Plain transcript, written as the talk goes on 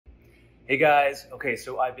Hey guys, okay,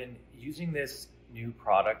 so I've been using this new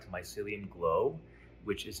product, Mycelium Glow,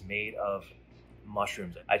 which is made of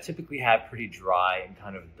mushrooms. I typically have pretty dry and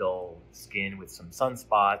kind of dull skin with some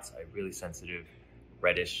sunspots. I have really sensitive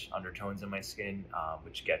reddish undertones in my skin,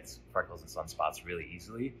 which gets freckles and sunspots really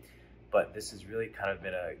easily. But this has really kind of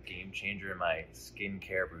been a game changer in my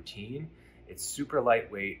skincare routine. It's super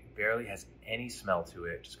lightweight, barely has any smell to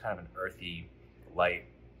it, just kind of an earthy, light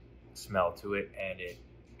smell to it, and it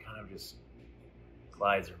kind of just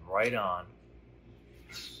glides right on.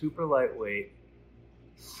 Super lightweight,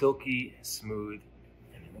 silky, smooth.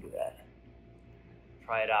 I mean, look at that.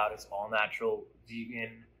 Try it out. It's all natural,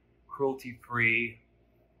 vegan, cruelty-free,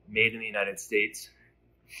 made in the United States.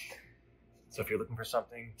 So if you're looking for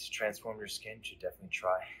something to transform your skin, you should definitely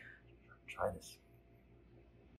try this.